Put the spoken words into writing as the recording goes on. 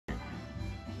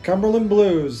Cumberland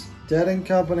Blues, Dead &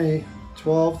 Company,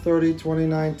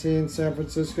 12/30/2019, San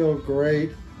Francisco.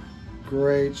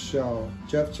 Great show.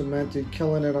 Jeff Chimenti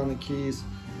killing it on the keys.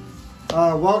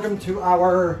 Welcome to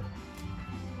our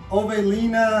Ove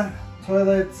Lena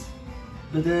Toilet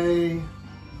Bidet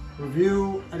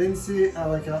review. I didn't see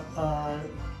like a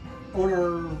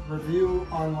owner review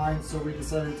online, so we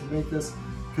decided to make this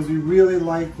because we really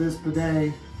like this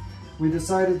bidet. We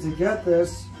decided to get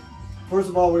this. First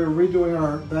of all, we were redoing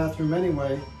our bathroom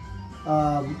anyway,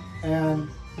 and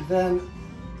then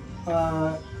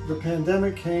the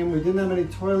pandemic came. We didn't have any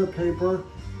toilet paper,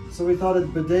 so we thought a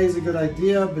bidet is a good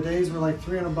idea. Bidets were like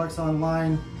 300 bucks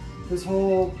online. This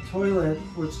whole toilet,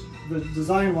 which the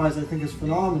design-wise I think is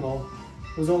phenomenal,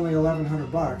 was only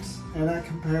 1,100 bucks, and that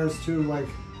compares to like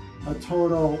a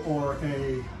Toto or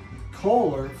a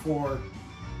Kohler for,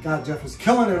 God, Jeff is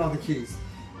killing it on the keys.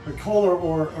 A Kohler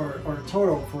or a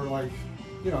Toto for like,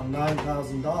 you know,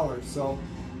 $9,000. So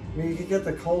I mean, you could get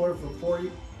the Kohler for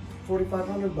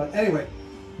 $4,500. But anyway,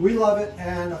 we love it,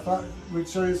 and I thought we'd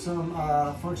show you some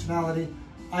functionality.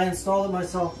 I installed it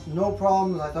myself, no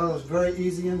problems. I thought it was very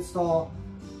easy install.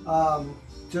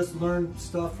 Just learned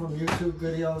stuff from YouTube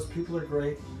videos. People are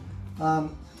great.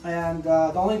 And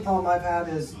the only problem I've had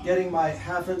is getting my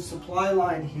 1/2-inch supply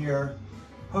line here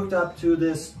hooked up to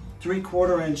this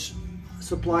 3/4-inch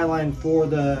supply line for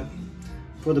the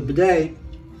bidet.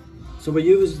 So we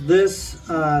use this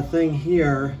thing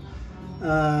here,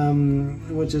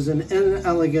 which is an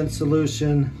inelegant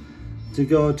solution to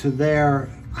go to there.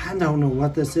 I don't know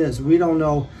what this is. We don't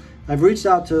know. I've reached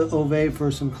out to Ove for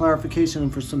some clarification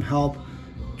and for some help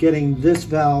getting this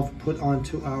valve put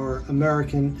onto our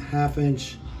American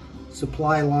 1/2-inch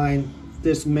supply line.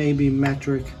 This may be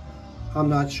metric. I'm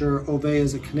not sure. Ove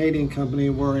is a Canadian company.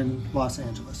 We're in Los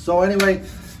Angeles. So anyway,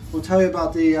 we'll tell you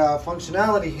about the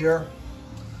functionality here.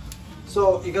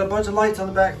 So you got a bunch of lights on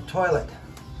the back of the toilet.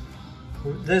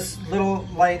 This little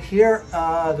light here,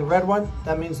 the red one,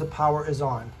 that means the power is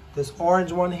on. This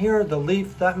orange one here, the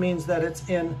leaf, that means that it's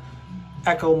in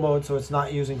eco mode, so it's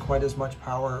not using quite as much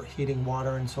power, heating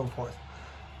water and so forth.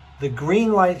 The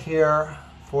green light here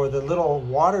for the little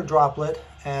water droplet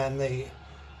and the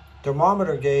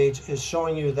thermometer gauge is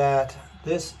showing you that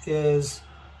this is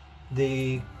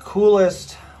the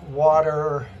coolest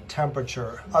water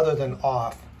temperature other than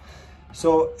off.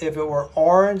 So if it were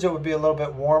orange, it would be a little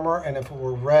bit warmer, and if it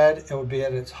were red, it would be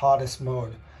at its hottest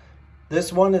mode.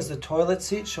 This one is the toilet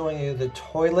seat, showing you the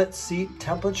toilet seat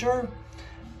temperature.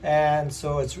 And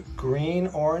so it's green,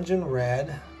 orange, and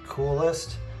red,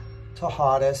 coolest to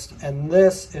hottest. And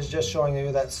this is just showing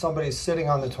you that somebody's sitting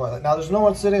on the toilet. Now there's no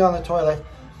one sitting on the toilet,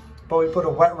 but we put a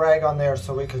wet rag on there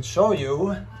so we could show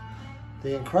you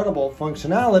the incredible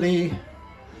functionality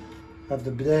of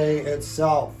the bidet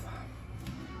itself.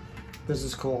 This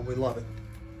is cool, we love it.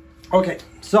 Okay,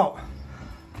 so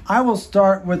I will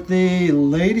start with the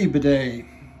lady bidet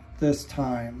this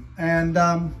time. And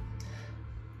I'm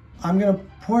gonna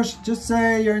push, just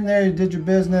say you're in there, you did your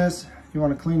business, you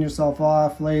wanna clean yourself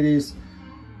off, ladies,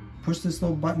 push this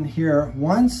little button here.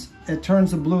 Once, it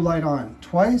turns the blue light on.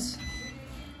 Twice,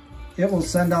 it will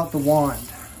send out the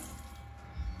wand.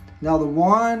 Now the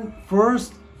wand,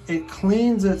 first, it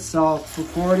cleans itself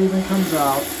before it even comes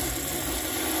out,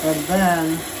 and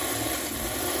then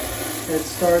it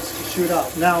starts to shoot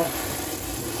up. Now,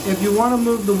 if you want to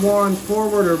move the wand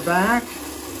forward or back,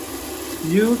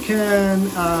 you can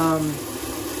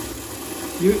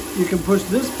you can push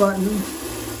this button,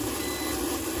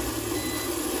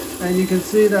 and you can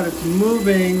see that it's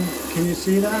moving. Can you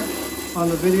see that on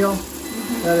the video?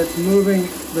 Mm-hmm. That it's moving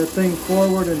the thing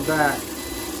forward and back.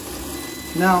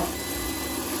 Now,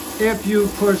 if you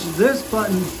push this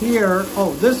button here,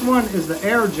 oh, this one is the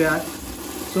air jet.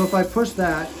 So if I push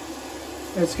that,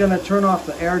 it's going to turn off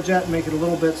the air jet, make it a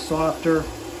little bit softer.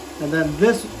 And then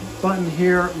this button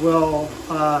here will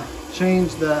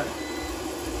change the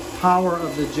power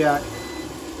of the jet.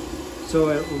 So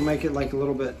it will make it like a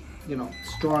little bit, you know,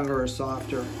 stronger or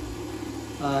softer,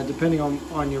 depending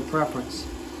on your preference.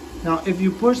 Now, if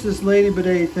you push this lady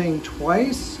bidet thing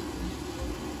twice,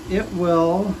 it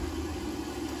will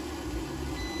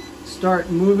start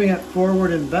moving it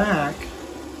forward and back.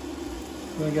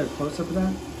 Let me get a close-up of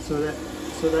that, so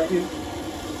that you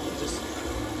just,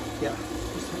 yeah,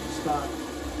 just stop.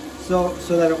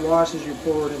 So that it washes you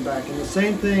forward and back. And the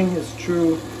same thing is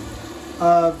true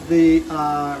of the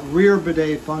rear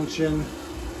bidet function.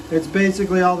 It's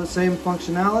basically all the same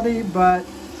functionality, but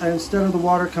instead of the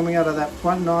water coming out of that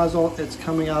front nozzle, it's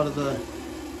coming out of the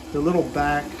little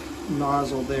back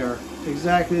nozzle there.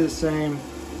 Exactly the same.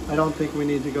 I don't think we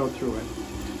need to go through it.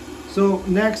 So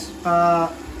next,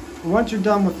 once you're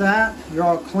done with that, you're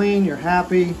all clean, you're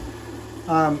happy.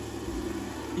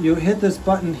 You hit this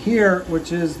button here,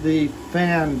 which is the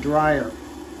fan dryer.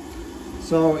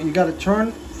 So you got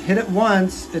to hit it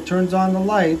once, it turns on the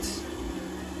lights.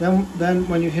 Then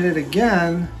when you hit it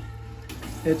again,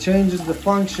 it changes the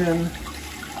function.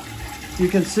 You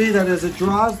can see that as it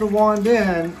draws the wand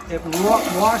in, it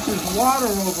washes water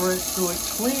over it so it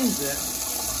cleans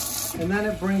it. And then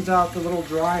it brings out the little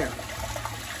dryer.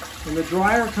 When the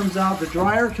dryer comes out, the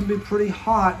dryer can be pretty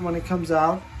hot when it comes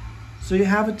out. So you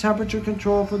have a temperature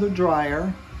control for the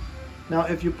dryer. Now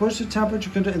if you push the temperature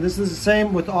control, and this is the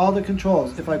same with all the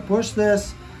controls. If I push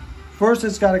this, first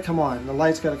it's got to come on, the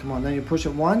light's got to come on. Then you push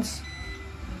it once,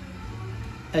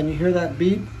 and you hear that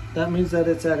beep. That means that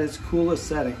it's at its coolest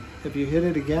setting. If you hit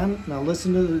it again, now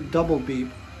listen to the double beep.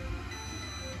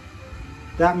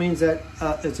 That means that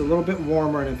it's a little bit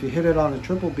warmer, and if you hit it on a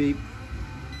triple beep,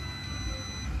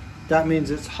 that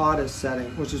means it's hottest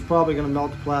setting, which is probably going to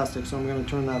melt the plastic, so I'm going to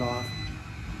turn that off.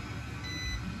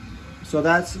 So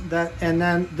that's that, and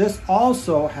then this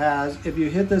also has, if you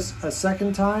hit this a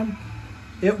second time,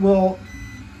 it will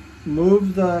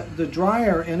move the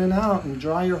dryer in and out and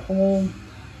dry your whole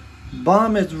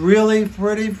bum. It's really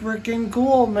pretty freaking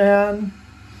cool, man.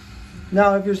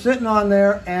 Now if you're sitting on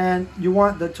there and you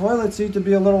want the toilet seat to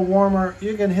be a little warmer,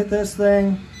 you can hit this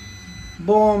thing,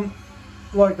 boom.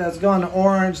 Look, that's gone to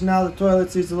orange. Now the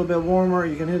toilet seat's a little bit warmer.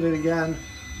 You can hit it again.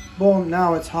 Boom,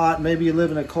 now it's hot. Maybe you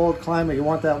live in a cold climate. You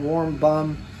want that warm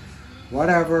bum.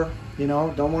 Whatever, you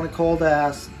know, don't want a cold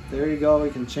ass. There you go.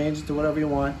 You can change it to whatever you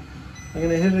want. I'm going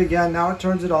to hit it again. Now it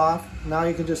turns it off. Now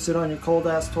you can just sit on your cold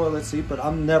ass toilet seat, but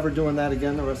I'm never doing that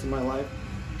again the rest of my life.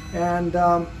 And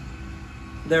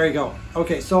there you go.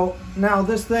 Okay, so now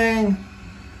this thing,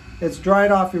 it's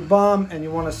dried off your bum and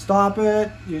you want to stop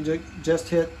it, you just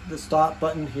hit the stop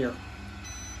button here.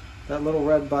 That little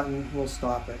red button will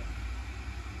stop it.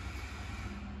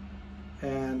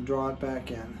 And draw it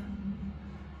back in.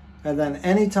 And then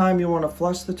anytime you want to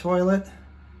flush the toilet,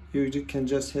 you can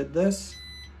just hit this.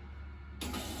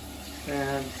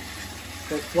 And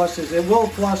it flushes. It will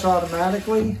flush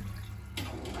automatically.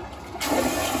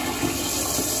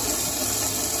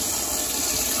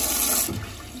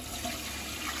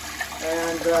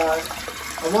 And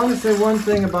I want to say one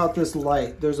thing about this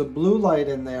light. There's a blue light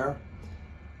in there.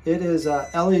 It is a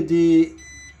LED.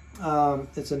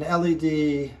 It's an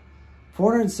LED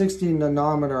 460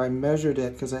 nanometer. I measured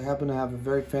it because I happen to have a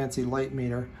very fancy light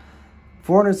meter.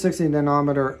 460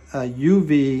 nanometer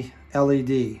UV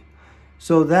LED.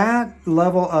 So that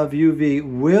level of UV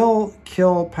will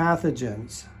kill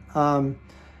pathogens.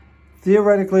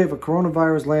 Theoretically, if a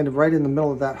coronavirus landed right in the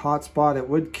middle of that hot spot, it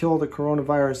would kill the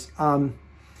coronavirus.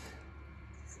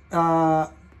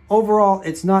 Overall,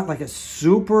 it's not like a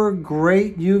super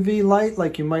great UV light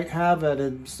like you might have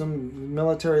at some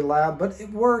military lab, but it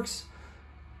works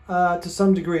to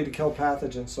some degree to kill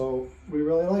pathogens. So we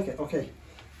really like it. Okay,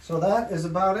 so that is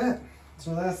about it.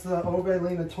 So that's the Ove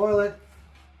Lena Toilet.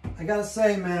 I gotta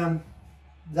say, man,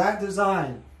 that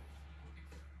design,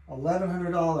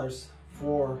 $1,100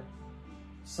 for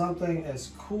something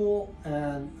as cool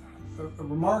and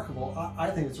remarkable.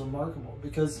 I think it's remarkable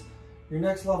because your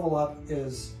next level up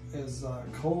is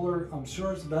Kohler. I'm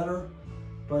sure it's better,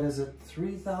 but is it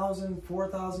 $3,000,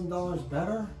 $4,000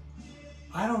 better?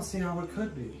 I don't see how it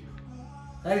could be.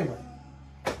 Anyway,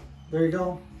 there you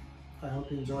go. I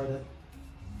hope you enjoyed it.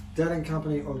 Dead &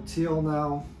 Company, O'Teal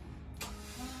now.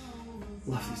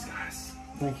 Love these guys.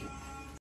 Thank you.